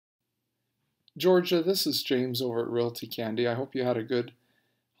Georgia, this is James over at Realty Candy. I hope you had a good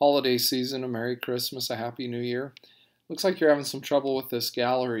holiday season, a Merry Christmas, a Happy New Year. Looks like you're having some trouble with this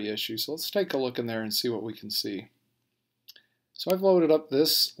gallery issue, so let's take a look in there and see what we can see. So I've loaded up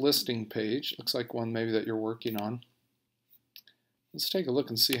this listing page. Looks like one maybe that you're working on. Let's take a look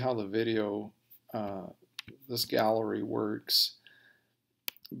and see how the video, this gallery works.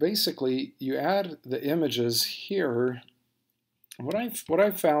 Basically, you add the images here. What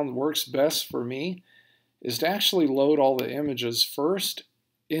I've found works best for me is to actually load all the images first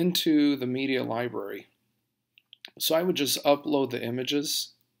into the media library. So I would just upload the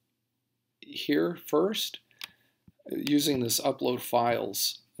images here first using this upload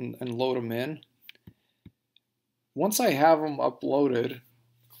files and load them in. Once I have them uploaded,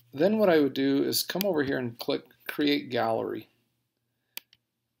 then what I would do is come over here and click Create Gallery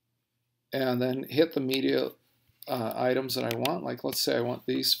and then hit the media items that I want. Like let's say I want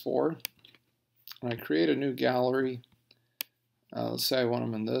these four, and I create a new gallery. Let's say I want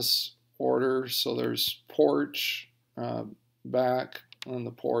them in this order, so there's porch, back, and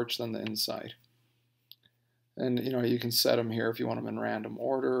the porch, then the inside. And you can set them here if you want them in random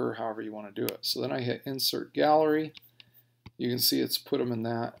order or however you want to do it. So then I hit Insert Gallery. You can see it's put them in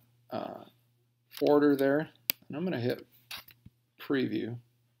that order there, and I'm going to hit Preview.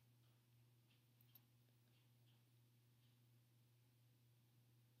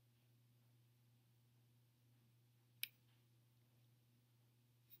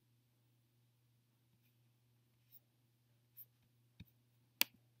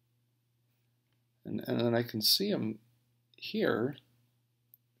 And then I can see them here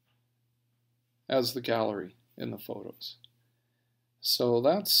as the gallery in the photos. So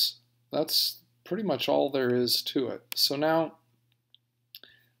that's pretty much all there is to it. So now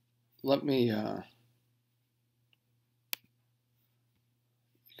let me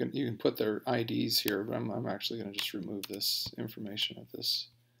you can put their IDs here, but I'm actually going to just remove this information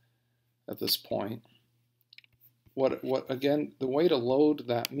at this point. Again, the way to load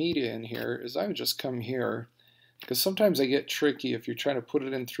that media in here is I would just come here, because sometimes they get tricky if you're trying to put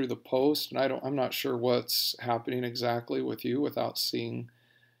it in through the post, and I'm not sure what's happening exactly with you without seeing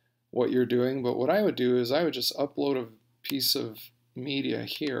what you're doing. But what I would do is I would just upload a piece of media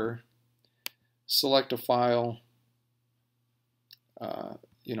here, select a file,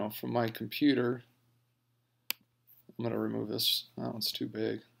 from my computer. I'm going to remove this. That one's too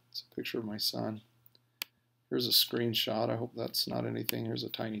big. It's a picture of my son. Here's a screenshot. I hope that's not anything. Here's a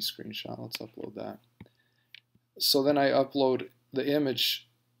tiny screenshot. Let's upload that. So then I upload the image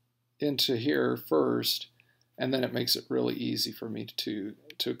into here first, and then it makes it really easy for me to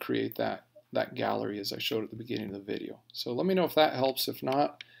create that gallery as I showed at the beginning of the video. So let me know if that helps. If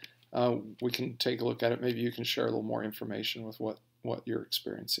not, we can take a look at it. Maybe you can share a little more information with what you're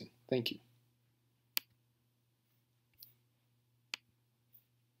experiencing. Thank you.